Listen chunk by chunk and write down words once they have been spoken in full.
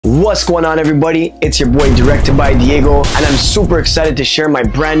What's going on, everybody? It's your boy Directed by Diego, and I'm super excited to share my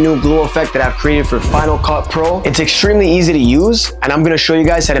brand new glow effect that I've created for Final Cut Pro. It's extremely easy to use, and I'm gonna show you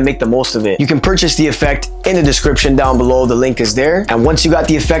guys how to make the most of it. You can purchase the effect in the description down below. The link is there. And once you got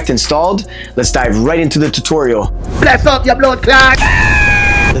the effect installed, let's dive right into the tutorial. Bless up your blood clot!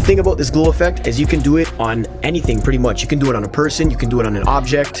 The thing about this glow effect is you can do it on anything pretty much. You can do it on a person, you can do it on an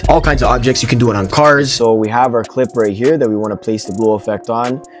object, all kinds of objects. You can do it on cars. So we have our clip right here that we want to place the glow effect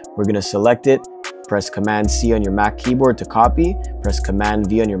on. We're going to select it, press Command C on your Mac keyboard to copy, press Command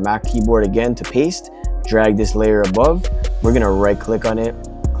V on your Mac keyboard again to paste, drag this layer above. We're going to right click on it,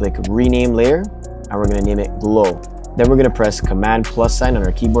 click rename layer, and we're going to name it glow. Then we're going to press Command plus sign on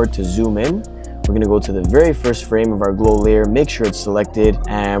our keyboard to zoom in. We're going to go to the very first frame of our glow layer, make sure it's selected,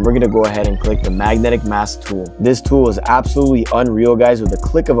 and we're going to go ahead and click the magnetic mask tool. This tool is absolutely unreal, guys. With a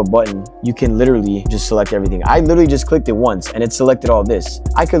click of a button, you can literally just select everything. I literally just clicked it once and it selected all this.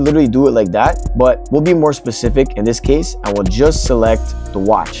 I could literally do it like that, but we'll be more specific in this case, and we'll just select the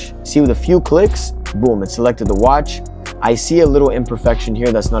watch. See, with a few clicks, boom, it selected the watch. I see a little imperfection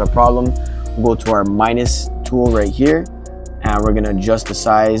here. That's not a problem. We'll go to our minus tool right here, and we're going to adjust the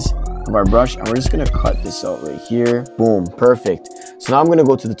size of our brush, and we're just going to cut this out right here. Boom, perfect. So now I'm going to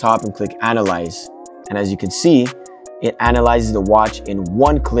go to the top and click analyze, and as you can see, it analyzes the watch in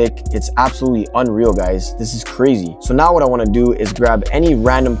one click. It's absolutely unreal, guys. This is crazy. So now what I want to do is grab any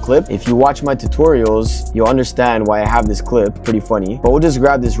random clip. If you watch my tutorials, you'll understand why I have this clip. Pretty funny. But we'll just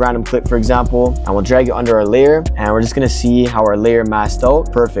grab this random clip, for example, and we'll drag it under our layer, and we're just going to see how our layer masked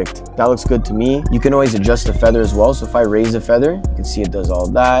out. Perfect. That looks good to me. You can always adjust the feather as well. So if I raise the feather, you can see it does all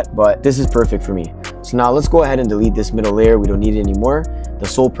that, but this is perfect for me. So now let's go ahead and delete this middle layer. We don't need it anymore. The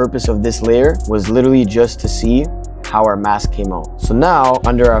sole purpose of this layer was literally just to see how our mask came out. So now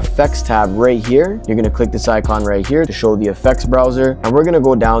under our effects tab right here, you're going to click this icon right here to show the effects browser, and we're going to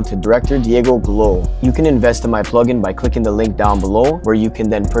go down to Director Diego Glow. You can invest in my plugin by clicking the link down below where you can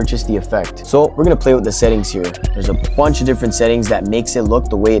then purchase the effect. So we're going to play with the settings here. There's a bunch of different settings that makes it look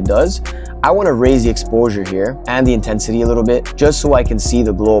the way it does. I want to raise the exposure here and the intensity a little bit just so I can see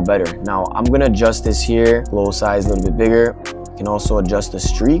the glow better. Now I'm going to adjust this here, glow size a little bit bigger. You can also adjust the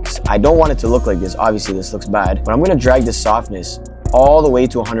streaks. I don't want it to look like this. Obviously this looks bad, but I'm going to drag this softness all the way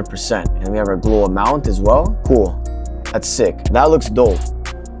to 100%. And we have our glow amount as well. Cool. That's sick. That looks dope.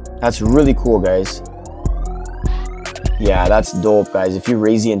 That's really cool, guys. Yeah, that's dope, guys. If you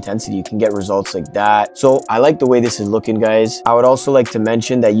raise the intensity, you can get results like that. So I like the way this is looking, guys. I would also like to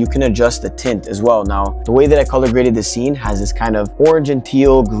mention that you can adjust the tint as well. Now, the way that I color graded the scene has this kind of orange and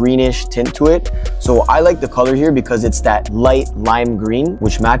teal greenish tint to it. So I like the color here because it's that light lime green,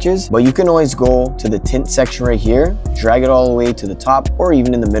 which matches. But you can always go to the tint section right here, drag it all the way to the top or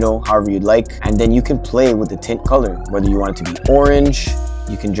even in the middle, however you'd like. And then you can play with the tint color, whether you want it to be orange.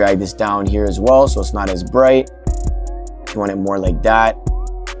 You can drag this down here as well so it's not as bright. You want it more like that,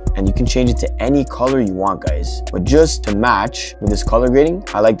 and you can change it to any color you want, guys. But just to match with this color grading,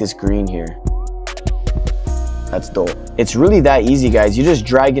 I like this green here. That's dope. It's really that easy, guys. You just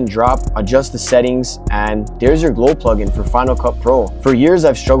drag and drop, adjust the settings, and there's your glow plugin for Final Cut Pro. For years,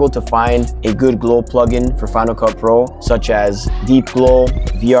 I've struggled to find a good glow plugin for Final Cut Pro, such as Deep Glow,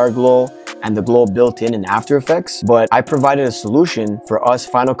 VR Glow, and the glow built in After Effects, but I provided a solution for us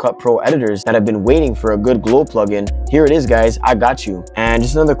Final Cut Pro editors that have been waiting for a good glow plugin. Here it is, guys. I got you. And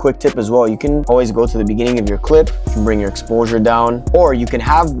just another quick tip as well, you can always go to the beginning of your clip, you can bring your exposure down, or you can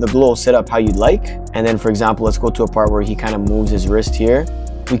have the glow set up how you'd like. And then, for example, let's go to a part where he kind of moves his wrist here.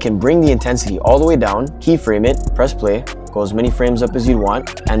 We can bring the intensity all the way down, keyframe it, press play, go as many frames up as you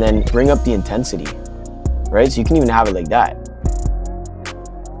want, and then bring up the intensity, right? So you can even have it like that.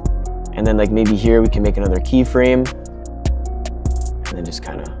 And then like maybe here we can make another keyframe and then just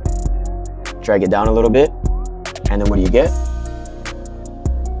kind of drag it down a little bit. And then what do you get?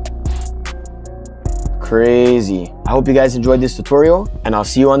 Crazy. I hope you guys enjoyed this tutorial, and I'll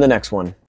see you on the next one.